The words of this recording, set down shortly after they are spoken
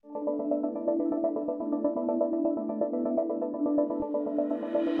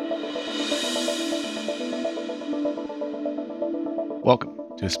Welcome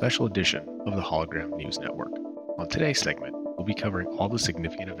to a special edition of the Hologram News Network. On today's segment, we'll be covering all the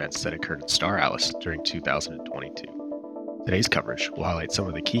significant events that occurred in Star Atlas during 2022. Today's coverage will highlight some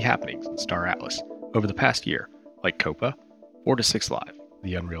of the key happenings in Star Atlas over the past year, like Copa, 4-6 Live,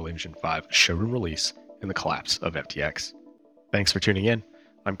 the Unreal Engine 5 showroom release, and the collapse of FTX. Thanks for tuning in.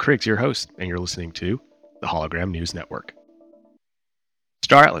 I'm Kriggs, your host, and you're listening to the Hologram News Network.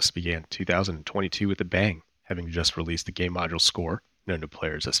 Star Atlas began 2022 with a bang, having just released the game module Score, known to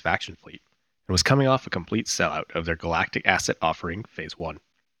players as Faction Fleet, and was coming off a complete sellout of their Galactic Asset offering Phase 1.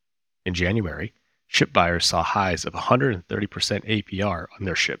 In January, ship buyers saw highs of 130% APR on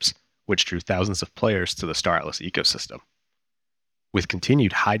their ships, which drew thousands of players to the Star Atlas ecosystem. With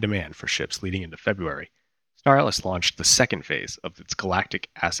continued high demand for ships leading into February, Star Atlas launched the second phase of its Galactic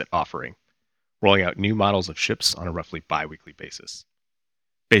Asset offering, rolling out new models of ships on a roughly bi-weekly basis.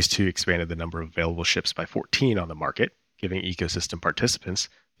 Phase 2 expanded the number of available ships by 14 on the market, giving ecosystem participants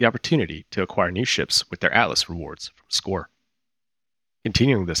the opportunity to acquire new ships with their Atlas rewards from Score.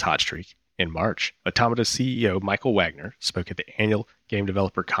 Continuing this hot streak, in March, Automata's CEO Michael Wagner spoke at the annual Game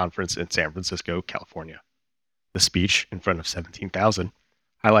Developer Conference in San Francisco, California. The speech, in front of 17,000,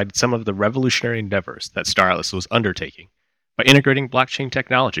 highlighted some of the revolutionary endeavors that Star Atlas was undertaking by integrating blockchain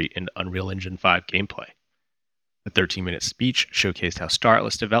technology into Unreal Engine 5 gameplay. The 13-minute speech showcased how Star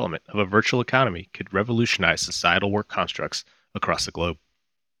Atlas development of a virtual economy could revolutionize societal work constructs across the globe.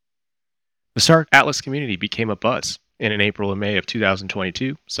 The Star Atlas community became a buzz, and in April and May of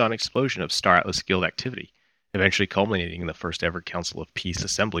 2022 saw an explosion of Star Atlas guild activity, eventually culminating in the first ever Council of Peace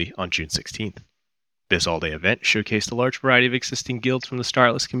Assembly on June 16th. This all-day event showcased a large variety of existing guilds from the Star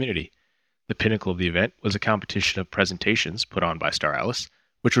Atlas community. The pinnacle of the event was a competition of presentations put on by Star Atlas,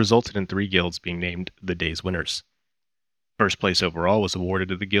 which resulted in 3 guilds being named the day's winners. First place overall was awarded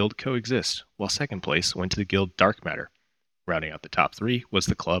to the guild Coexist, while second place went to the guild Dark Matter. Rounding out the top 3 was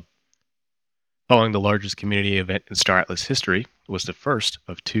the club. Following the largest community event in Star Atlas history was the first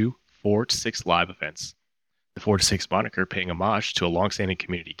of 2 4-6 live events. The 4-6 moniker paying homage to a long-standing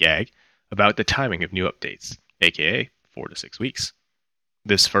community gag about the timing of new updates, aka 4 to 6 weeks.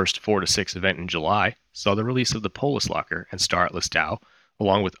 This first 4-6 event in July saw the release of the Polis Locker and Star Atlas DAO,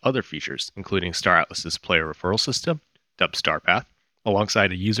 along with other features, including Star Atlas's player referral system, dubbed StarPath,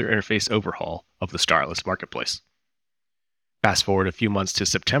 alongside a user interface overhaul of the Star Atlas marketplace. Fast forward a few months to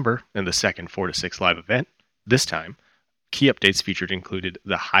September and the second 4-6 live event. This time, key updates featured included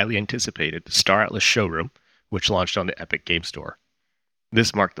the highly anticipated Star Atlas Showroom, which launched on the Epic Game Store.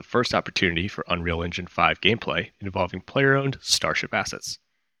 This marked the first opportunity for Unreal Engine 5 gameplay involving player-owned Starship assets.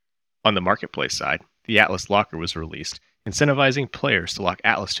 On the marketplace side, the Atlas Locker was released, incentivizing players to lock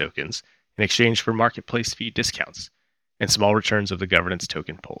Atlas tokens in exchange for marketplace fee discounts and small returns of the governance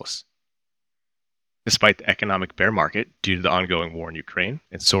token Polis. Despite the economic bear market due to the ongoing war in Ukraine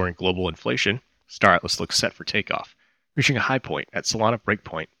and soaring global inflation, Star Atlas looks set for takeoff, reaching a high point at Solana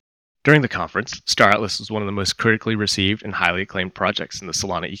Breakpoint. During the conference, Star Atlas was one of the most critically received and highly acclaimed projects in the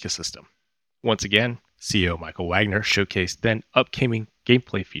Solana ecosystem. Once again, CEO Michael Wagner showcased then upcoming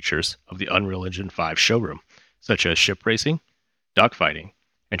gameplay features of the Unreal Engine 5 showroom, such as ship racing, dogfighting,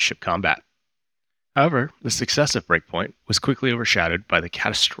 and ship combat. However, the success of Breakpoint was quickly overshadowed by the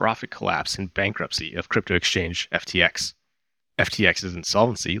catastrophic collapse and bankruptcy of crypto exchange FTX. FTX's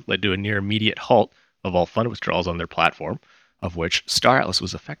insolvency led to a near immediate halt of all fund withdrawals on their platform, of which Star Atlas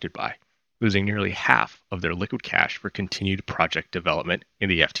was affected by, losing nearly half of their liquid cash for continued project development in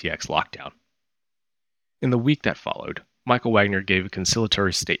the FTX lockdown. In the week that followed, Michael Wagner gave a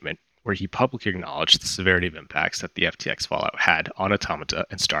conciliatory statement where he publicly acknowledged the severity of impacts that the FTX fallout had on Automata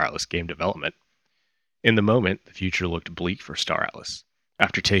and Star Atlas game development. In the moment, the future looked bleak for Star Atlas.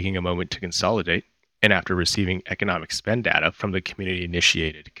 After taking a moment to consolidate, and after receiving economic spend data from the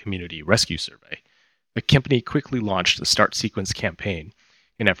community-initiated Community Rescue Survey, the company quickly launched the Start Sequence campaign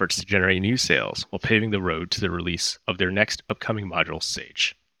in efforts to generate new sales while paving the road to the release of their next upcoming module,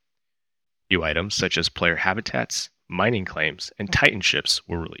 Sage. New items such as player habitats, mining claims, and Titan ships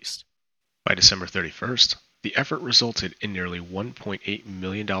were released. By December 31st, the effort resulted in nearly $1.8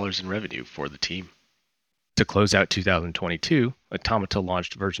 million in revenue for the team. To close out 2022, Automata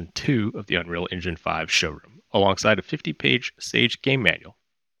launched version 2 of the Unreal Engine 5 showroom, alongside a 50-page Sage game manual.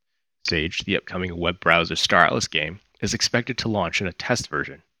 Sage, the upcoming web browser Star Atlas game, is expected to launch in a test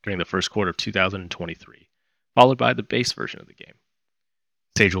version during the first quarter of 2023, followed by the base version of the game.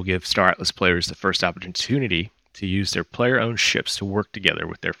 Sage will give Star Atlas players the first opportunity to use their player-owned ships to work together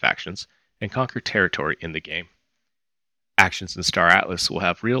with their factions and conquer territory in the game. Actions in Star Atlas will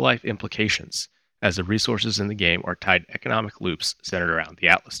have real-life implications, as the resources in the game are tied to economic loops centered around the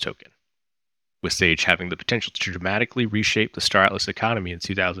Atlas token. With SAGE having the potential to dramatically reshape the Star Atlas economy in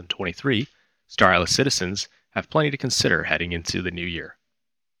 2023, Star Atlas citizens have plenty to consider heading into the new year.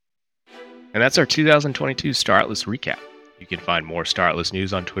 And that's our 2022 Star Atlas recap. You can find more Star Atlas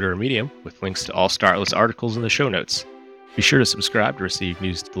news on Twitter or Medium, with links to all Star Atlas articles in the show notes. Be sure to subscribe to receive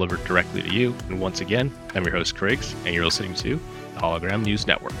news delivered directly to you. And once again, I'm your host, Criggs, and you're listening to the Hologram News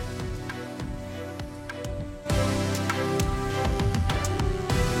Network.